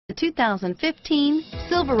The 2015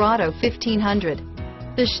 Silverado 1500.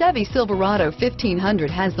 The Chevy Silverado 1500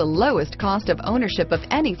 has the lowest cost of ownership of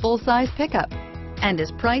any full-size pickup and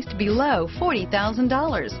is priced below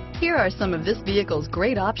 $40,000. Here are some of this vehicle's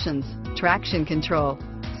great options: traction control,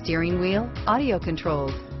 steering wheel audio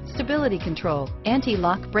controls, stability control,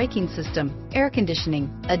 anti-lock braking system, air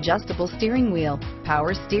conditioning, adjustable steering wheel,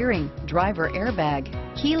 power steering, driver airbag,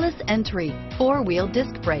 keyless entry, four-wheel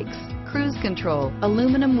disc brakes, cruise control,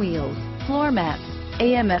 aluminum wheels, floor mats,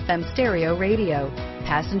 AM/FM stereo radio,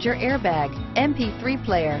 passenger airbag, MP3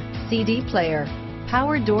 player, CD player,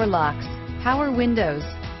 power door locks, power windows,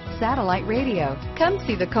 satellite radio. Come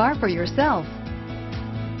see the car for yourself.